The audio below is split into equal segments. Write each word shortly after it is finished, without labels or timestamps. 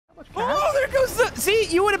Oh, there goes the... See,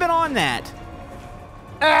 you would have been on that.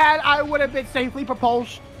 And I would have been safely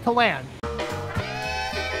propulsed to land.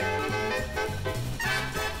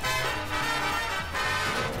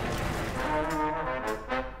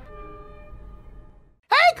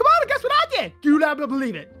 You never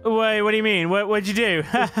believe it. Wait, what do you mean? What'd you do?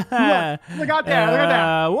 Look out there, look at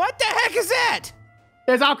that. What the heck is that?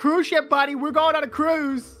 It's our cruise ship, buddy. We're going on a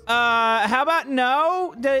cruise. How about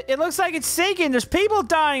no? It looks like it's sinking. There's people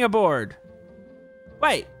dying aboard.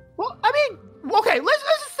 Wait. Well, I mean, okay, let's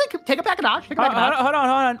just take it back a notch. Hold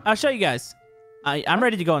on. I'll show you guys. I'm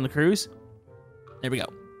ready to go on the cruise. There we go.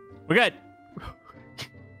 We're good.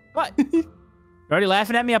 What? You're already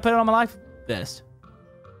laughing at me? I put it on my life vest.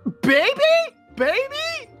 Baby?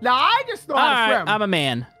 No, I just know how to swim. I'm a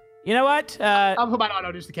man. You know what? I'm put my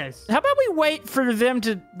auto just in case. How about we wait for them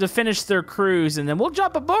to finish their cruise, and then we'll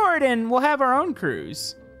jump aboard and we'll have our own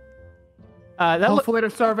cruise. Hopefully they're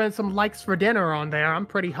serving some likes for dinner on there. I'm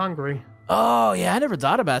pretty hungry. Oh, yeah, I never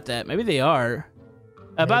thought about that. Maybe they are.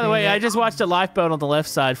 By the way, I just watched a lifeboat on the left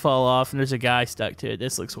side fall off, and there's a guy stuck to it.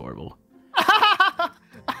 This looks horrible.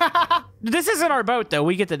 This isn't our boat, though.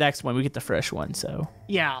 We get the next one. We get the fresh one, so.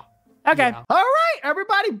 Yeah. Okay. Yeah. All right,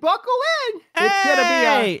 everybody, buckle in. It's going to be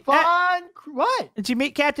a fun... What? Did you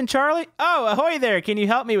meet Captain Charlie? Oh, ahoy there. Can you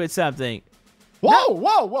help me with something?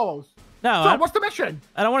 Whoa. No. So, what's the mission?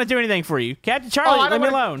 I don't want to do anything for you. Captain Charlie, leave me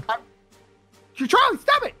alone. Charlie,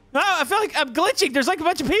 stop it. No, I feel like I'm glitching. There's like a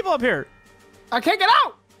bunch of people up here. I can't get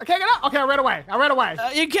out. Okay, I ran away.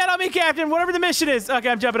 You can't help me, Captain. Whatever the mission is. Okay,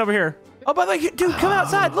 I'm jumping over here. Oh, but like, dude, come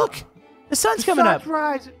outside. Look. The sun's coming up.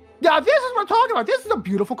 Rising. Yeah, this is what I'm talking about. This is a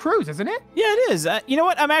beautiful cruise, isn't it? Yeah, it is. You know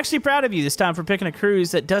what? I'm actually proud of you this time for picking a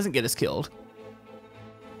cruise that doesn't get us killed.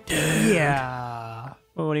 Dude. Yeah.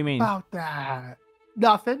 Well, what do you mean? About that.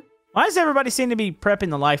 Nothing. Why does everybody seem to be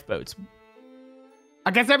prepping the lifeboats?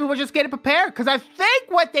 I guess everyone's just getting prepared, because I think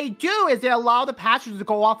what they do is they allow the passengers to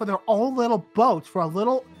go off on their own little boats for a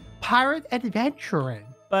little pirate adventuring.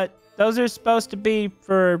 But those are supposed to be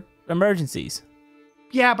for emergencies.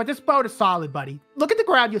 Yeah, but this boat is solid, buddy. Look at the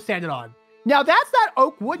ground you're standing on. Now, that's not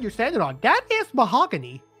oak wood you're standing on. That is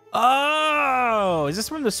mahogany. Oh, is this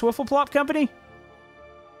from the Swiffle Plop Company?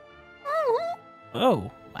 Mm-hmm.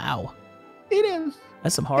 Oh, wow. It is.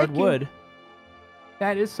 That's some hard wood.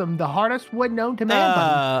 That is the hardest wood known to man,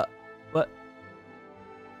 buddy.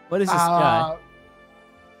 What is this guy?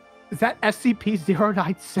 Is that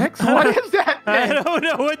SCP-096? What is that thing? I don't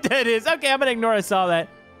know what that is. Okay, I'm gonna ignore I saw that.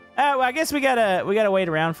 Well, I guess we gotta wait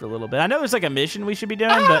around for a little bit. I know there's like a mission we should be doing,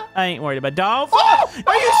 but I ain't worried about dolphin.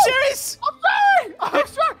 Are you serious? I'm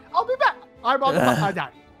sorry. I'll be back. I'm on the bus. I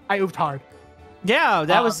died. I oofed hard. Yeah,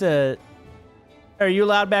 that was a... Are you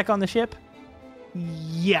allowed back on the ship?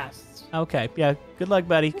 Yes. Okay. Yeah. Good luck,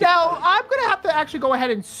 buddy. Now, I'm going to have to actually go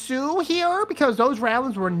ahead and sue here because those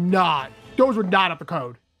railings were not... Those were not up to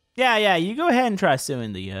code. Yeah. You go ahead and try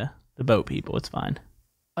suing the boat people. It's fine.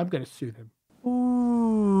 I'm going to sue them.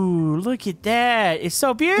 Ooh, look at that. It's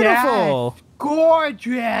so beautiful. That's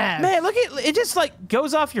gorgeous. Man, look at it. Just like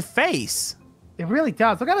goes off your face. It really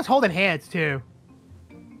does. Look at us holding hands, too.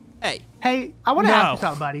 Hey, I want to ask you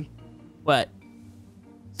something, buddy. What?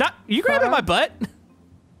 Stop. Are you grabbing my butt?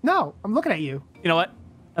 No, I'm looking at you. You know what?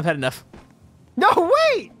 I've had enough. No,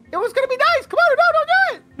 wait. It was going to be nice. Come on. No, don't do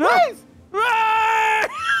it. Please.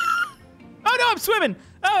 Oh, no, I'm swimming.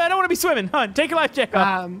 Oh, I don't want to be swimming. Hold on, take your life jacket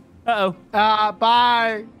off. Uh-oh.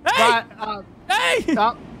 Bye. Hey! Bye. Hey!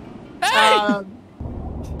 Hey!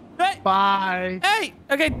 Hey! Bye. Hey!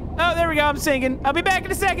 Okay. Oh, there we go. I'm singing. I'll be back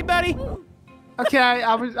in a second, buddy. Okay,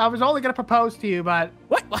 I was only gonna propose to you, but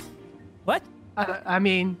what? I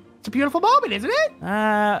mean, it's a beautiful moment, isn't it?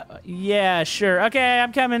 Yeah, sure. Okay,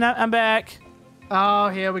 I'm coming. I'm back. Oh,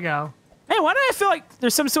 here we go. Hey, why do I feel like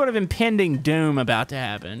there's some sort of impending doom about to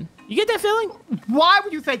happen? You get that feeling? Why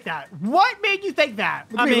would you think that? What made you think that?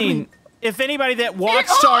 I mean, if anybody that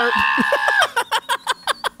watched our...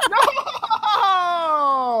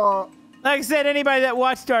 No! Like I said, anybody that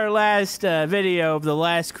watched our last video of the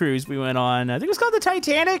last cruise we went on, I think it was called the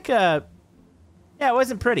Titanic. Yeah, it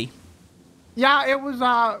wasn't pretty. Yeah, it was,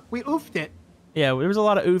 we oofed it. Yeah, there was a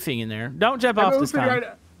lot of oofing in there. Don't jump off this time.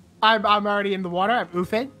 I'm already in the water. I'm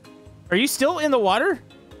oofing. Are you still in the water?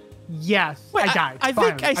 Yes. Wait, I died. I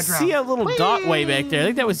think I see a little dot way back there. I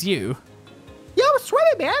think that was you. Yeah, I was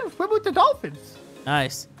swimming, man. I was swimming with the dolphins.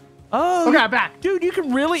 Nice. Oh, okay, I'm back. Dude, you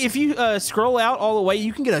can really, if you scroll out all the way,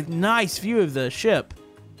 you can get a nice view of the ship.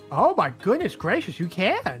 Oh, my goodness gracious, you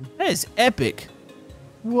can. That is epic.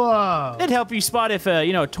 Whoa. It'd help you spot if,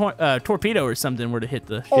 you know, a torpedo or something were to hit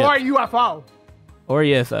the ship. Or a UFO. Or a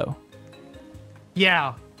UFO.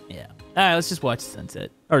 Yeah. Yeah. All right, let's just watch the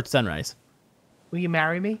sunset. Or it's sunrise. Will you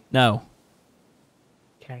marry me? No.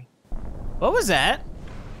 Okay. What was that?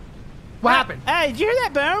 What happened? Hey, did you hear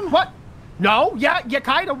that boom? What? No? Yeah,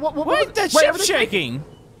 kind of. What? The ship's shaking.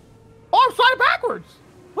 Oh, I'm sliding backwards.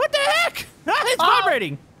 What the heck? It's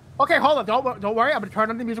vibrating. Okay, hold on. Don't worry. I'm going to turn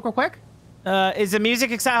on the music real quick. Is the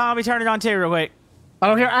music exciting? Let me turn it on too real quick. I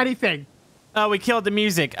don't hear anything. Oh, we killed the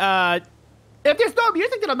music. If there's no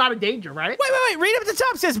music, then I'm not in danger, right? Wait. Read up at the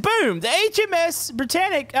top. It says, boom. The HMS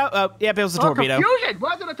Britannic. Oh, yeah, it was a torpedo. Confusion.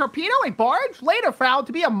 Was it a torpedo? A barge? Later found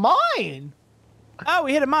to be a mine. Oh,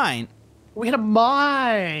 we hit a mine. We hit a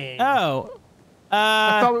mine. Oh.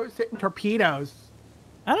 I thought we were hitting torpedoes.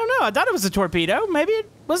 I don't know. I thought it was a torpedo. Maybe it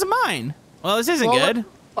was a mine. Well, this isn't good.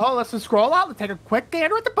 Let's just scroll out. Let's take a quick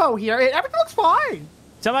gander at the boat here. Everything looks fine.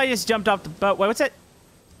 Somebody just jumped off the boat. Wait, what's that?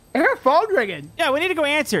 I hear a phone ringing. Yeah, we need to go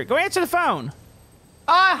answer it. Go answer the phone.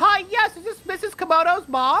 Hi, yes, is this Mrs. Camodo's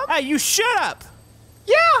mom? Hey, you shut up.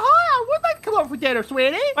 Yeah, hi, I would like to come over for dinner,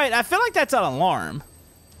 sweetie. Wait, I feel like that's an alarm.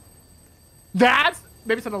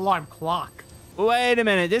 Maybe it's an alarm clock. Wait a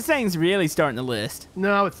minute. This thing's really starting to list.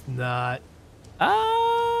 No, it's not.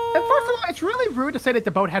 And first of all, it's really rude to say that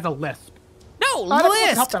the boat has a lisp. No,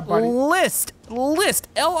 list. List.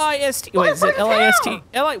 L-I-S-T. Wait, is it L-I-S-T?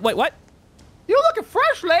 Wait, what? You looking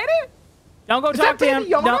fresh, lady? Don't go talk to him.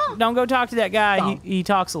 Don't go talk to that guy. Oh. He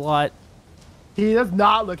talks a lot. He does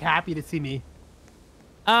not look happy to see me.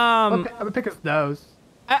 I'm gonna pick his nose.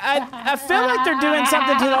 I feel like they're doing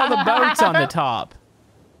something to all the boats on the top.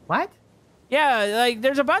 What? Yeah, like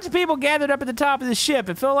there's a bunch of people gathered up at the top of the ship.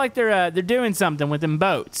 It feel like they're doing something with them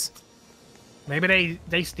boats. Maybe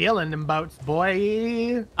they stealing them boats,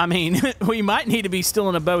 boy. I mean, we might need to be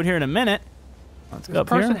stealing a boat here in a minute. Let's go up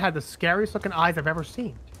here. This person had the scariest looking eyes I've ever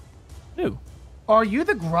seen. Who? Are you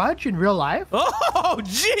the Grudge in real life? Oh,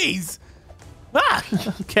 jeez. Ah,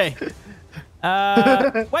 okay.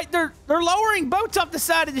 Wait, they're lowering boats off the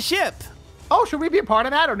side of the ship. Oh, should we be a part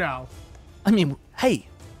of that or no? I mean, hey,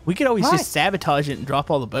 we could always just sabotage it and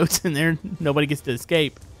drop all the boats in there. Nobody gets to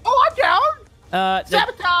escape. Oh, I'm down.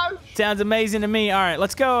 Sabotage. Sounds amazing to me. All right,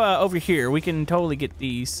 let's go over here. We can totally get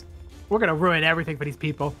these. We're going to ruin everything for these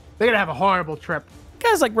people. They're going to have a horrible trip.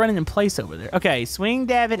 Guy's like running in place over there. Okay, swing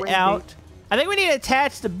David out. I think we need to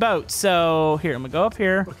attach the boat. So here, I'm gonna go up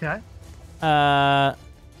here. Okay.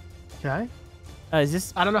 Okay. Is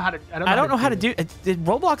this? I don't know how to. I don't know how to do it.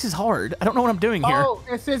 Roblox is hard. I don't know what I'm doing here. Oh,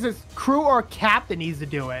 it says it's crew or captain needs to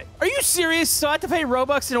do it. Are you serious? So I have to pay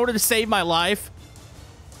Robux in order to save my life?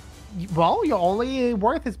 Well, you're only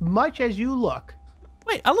worth as much as you look.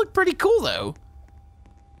 Wait, I look pretty cool though.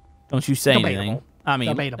 Don't you say anything. I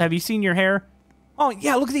mean, have you seen your hair? Oh,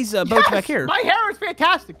 yeah, look at these boats back here. My hair is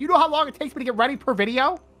fantastic. You know how long it takes me to get ready per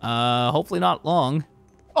video? Hopefully not long.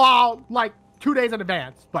 Oh, like 2 days in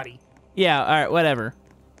advance, buddy. Yeah, all right, whatever.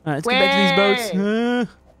 All right, let's get back to these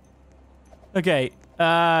boats. Okay,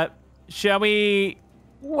 shall we...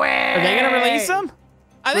 Are they going to release them?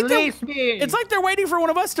 I think release me. It's like they're waiting for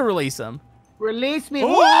one of us to release them. Release me.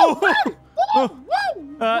 Whoa! Whoa!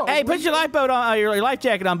 Whoa! Hey, put your lifeboat on, your life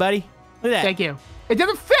jacket on, buddy. Look at that. Thank you. It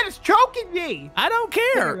doesn't fit. It's choking me. I don't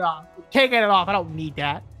care. Taking it off. I don't need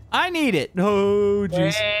that. I need it. Oh,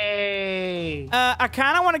 jeez. Hey. I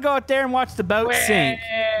kind of want to go out there and watch the boat sink.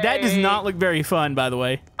 That does not look very fun, by the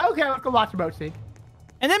way. Okay, let's go watch the boat sink.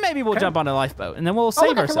 And then maybe we'll jump on a lifeboat, and then we'll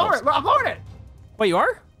save ourselves. I'm lowered it. Wait, you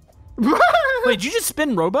are? Wait, did you just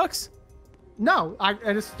spin Robux? No, I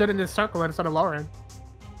just stood in this circle and started lowering.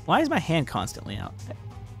 Why is my hand constantly out?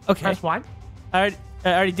 Okay. Press one. I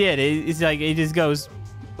already did. It's like it just goes,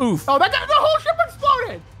 oof. Oh, the whole ship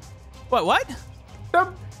exploded. What?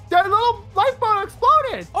 The little lifeboat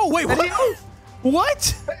exploded. Oh, wait, what?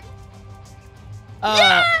 What?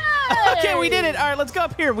 Okay, we did it. All right, let's go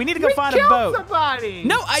up here. We need to go find a boat. Somebody.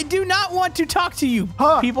 No, I do not want to talk to you,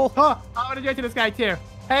 people. I want to get to this guy too.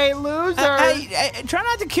 Hey, loser. Hey, try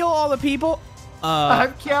not to kill all the people.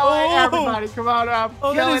 I'm killing everybody. Come on up.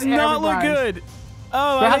 Oh, that does not look good.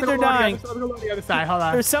 Oh, I think they're dying. Let me go on the other side. Hold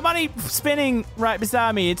on. There's somebody spinning right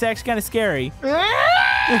beside me. It's actually kind of scary. No,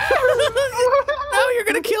 you're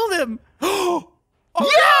going to kill them. Oh,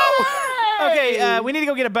 no! Okay, we need to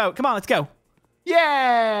go get a boat. Come on, let's go.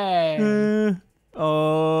 Yay!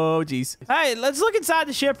 Oh, jeez. All right, let's look inside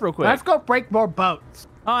the ship real quick. Let's go break more boats.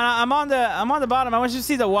 Oh, and I'm on the bottom. I want you to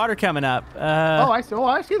see the water coming up. I see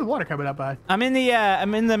the water coming up, bud. I'm in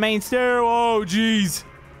the main stair. Oh, jeez.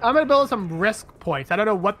 I'm gonna build some risk points. I don't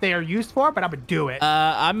know what they are used for, but I'm gonna do it.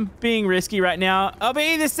 I'm being risky right now. OB,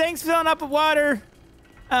 this thing's filling up with water.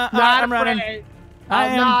 I'm running.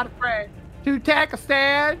 I'm not afraid to take a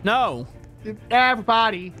stand. No.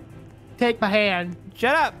 Everybody, take my hand.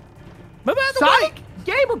 Shut up. Move out of the way.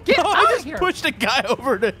 Gabriel, get Oh, out I of just here! pushed a guy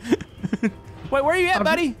over to. Wait, where are you at,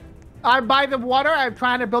 buddy? I'm by the water. I'm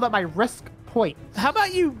trying to build up my risk point. How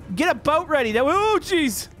about you get a boat ready? Oh,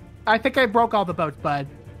 jeez. I think I broke all the boats, bud.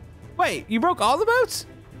 Wait, you broke all the boats?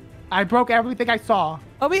 I broke everything I saw.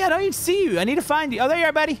 Oh, but yeah, I don't even see you. I need to find you. Oh, there you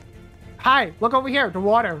are, buddy. Hi, look over here. The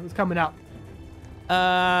water is coming up.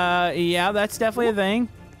 Yeah, that's definitely a thing.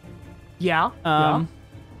 Yeah.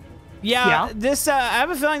 Yeah. This, I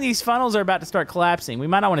have a feeling these funnels are about to start collapsing. We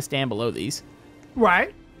might not want to stand below these.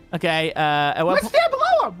 Right. Okay, at what Let's stand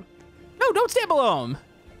below him. No, don't stand below them.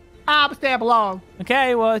 I'm stand below him.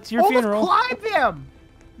 Okay, well, it's your funeral. Let's climb them.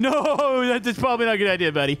 No, that's probably not a good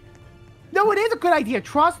idea, buddy. No, it is a good idea.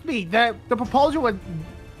 Trust me. The proposal would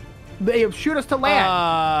they shoot us to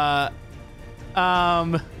land.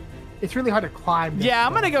 It's really hard to climb. Yeah,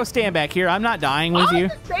 I'm gonna go stand back here. I'm not dying with you. I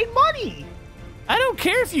just made money. I don't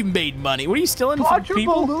care if you made money. What are you stealing from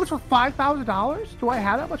people? Balloons for $5,000? Do I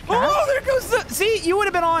have that much cash? Oh, there goes the. See, you would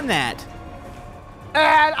have been on that.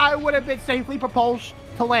 And I would have been safely propulsed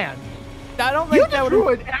to land. I don't think that would have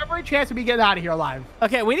ruined every chance of me getting out of here alive.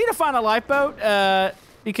 Okay, we need to find a lifeboat.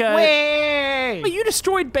 Because Wait. Well, you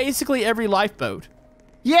destroyed basically every lifeboat.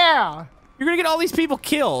 Yeah. You're gonna get all these people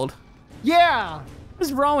killed. Yeah.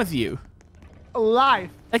 What's wrong with you?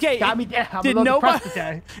 Life. Okay. Got me down. Did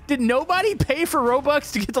nobody pay for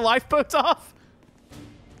Robux to get the lifeboats off?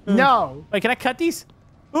 No. Wait, can I cut these?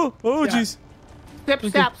 Oh, jeez.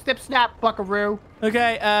 Snip, snap, buckaroo.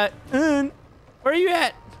 Okay, where are you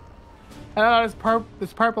at? I don't know,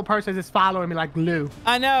 this purple person is following me like glue.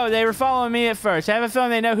 I know, they were following me at first. I have a feeling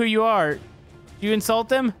they know who you are. You insult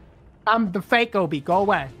them? I'm the fake OB. Go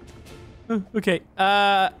away. Okay,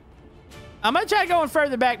 I'm gonna try going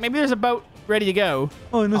further back. Maybe there's a boat ready to go.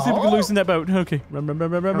 Oh, let's see if we can loosen that boat. Okay,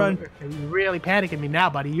 run. You're really panicking me now,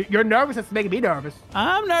 buddy. Your nervousness is making me nervous.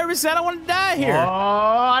 I'm nervous. I don't want to die here. Oh,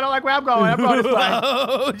 I don't like where I'm going. I'm going this way.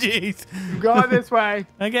 Oh, jeez. I'm going this way.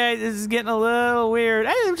 Okay, this is getting a little weird.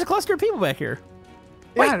 Hey, there's a cluster of people back here.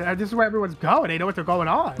 Yeah, this is where everyone's going. They know what they're going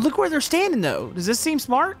on. Look where they're standing, though. Does this seem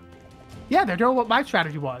smart? Yeah, they're doing what my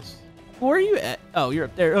strategy was. Where are you at? Oh, you're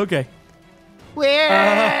up there. Okay.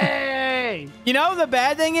 Way! You know, the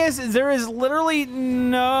bad thing is there is literally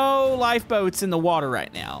no lifeboats in the water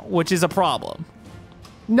right now, which is a problem.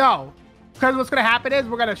 No. Because what's going to happen is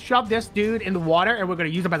we're going to shove this dude in the water and we're going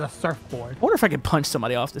to use him as a surfboard. I wonder if I could punch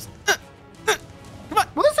somebody off this. Come on.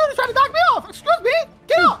 Well, this dude is trying to knock me off. Excuse me.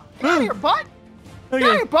 Get out. Get out of here, bud. Okay. Get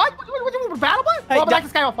out of here, bud. What you battle, bud? Hey, I'll knock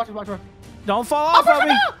this guy off. Watch him. Don't fall off, I'll push Obi.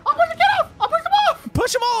 him out. I'll push him off. I'll push him off.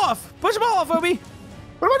 Push them off. Push them all off, Obi.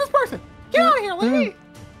 What about this person? Get out of here. Leave me.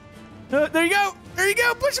 There you go. There you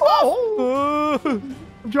go. Push them off.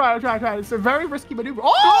 I'm trying. It's a very risky maneuver.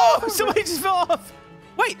 Oh, somebody just fell off.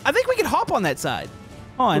 Wait, I think we can hop on that side.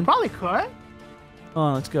 Hold on. We probably could. Hold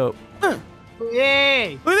on, let's go.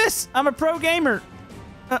 Yay. Look at this. I'm a pro gamer.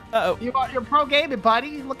 Uh-oh. You're pro gaming,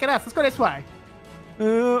 buddy. Look at us. Let's go this way.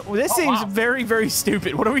 Well, this seems very, very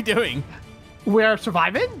stupid. What are we doing? We're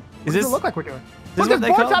surviving? What does it look like we're doing? This Look,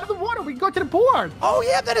 there's boards out of the water. We can go to the board. Oh,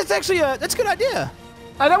 yeah, that is actually that's a good idea.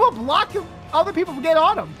 And then we'll block other people from getting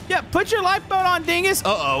on them. Yeah, put your lifeboat on, dingus.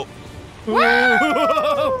 Uh-oh.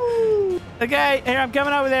 Okay, here, I'm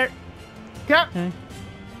coming over there. Okay. Okay.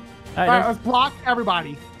 All right, let's block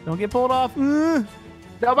everybody. Don't get pulled off.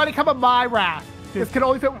 Nobody come on my raft. This can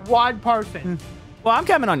only fit one person. Well, I'm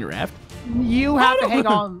coming on your raft. You have to hang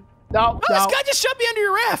on. No, Oh, this guy just shoved me under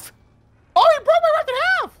your raft. Oh, he broke my raft in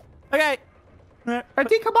half. Okay. I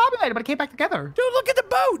decombobulated, but it came back together. Dude, look at the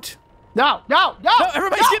boat. No,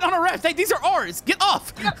 everybody's getting on a raft. Hey, these are ours. Get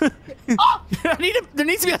off. There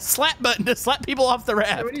needs to be a slap button to slap people off the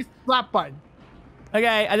raft. We need a slap button.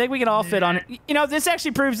 Okay, I think we can all fit on it. You know, this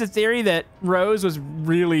actually proves the theory that Rose was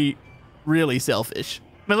really, really selfish.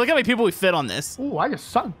 I mean, look how many people we fit on this. Ooh, I just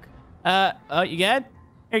sunk. Oh, you good?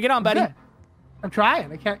 Here, get on, buddy. Good. I'm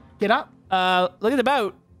trying. I can't get up. Look at the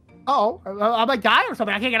boat. Uh-oh. I'm like dying or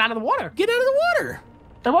something. I can't get out of the water. Get out of the water.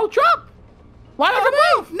 I won't jump. Why don't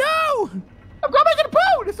I move? No. I'm going back to the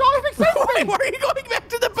boat. It's all that makes sense to Wait, me. why are you going back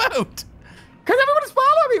to the boat? Because everyone is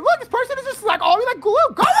following me. Look, this person is just like all me like glue.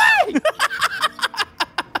 Go away.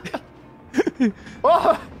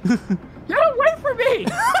 Oh, get away from me.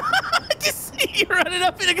 I just see you running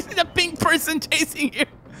up and I can see the pink person chasing you.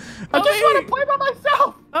 I just want to play by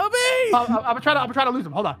myself. I'm trying to lose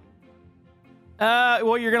him. Hold on.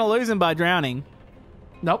 Well, you're gonna lose him by drowning.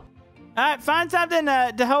 Nope. All right, find something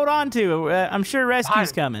to hold on to. I'm sure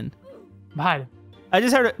rescue's coming. Behind him. I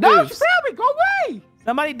just heard it. No, she found me. Go away.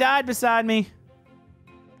 Somebody died beside me.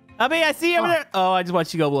 I see you over there. Oh, I just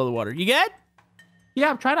watched you go below the water. You good? Yeah,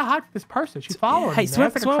 I'm trying to hide from this person. She's following me. Hey, swim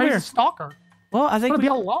like a crazy here. stalker. Well, I think want to be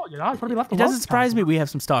alone, you know? I just want to be left it alone. doesn't surprise me we have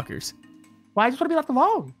some stalkers. Why? I just want to be left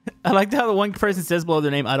alone. I like how the one person says below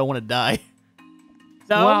their name, I don't want to die.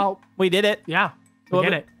 So, Well, we did it. yeah, we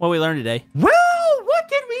did it. What we learned today. Well, what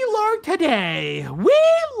did we learn today? We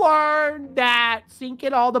learned that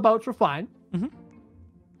sinking all the boats were fun.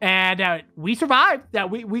 And we survived. That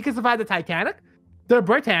we could survive the Titanic, the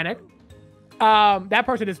Britannic. That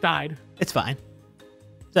person just died. It's fine.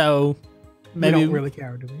 So, maybe... We don't really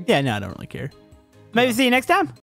care, do we? Yeah, no, I don't really care. Maybe see you next time.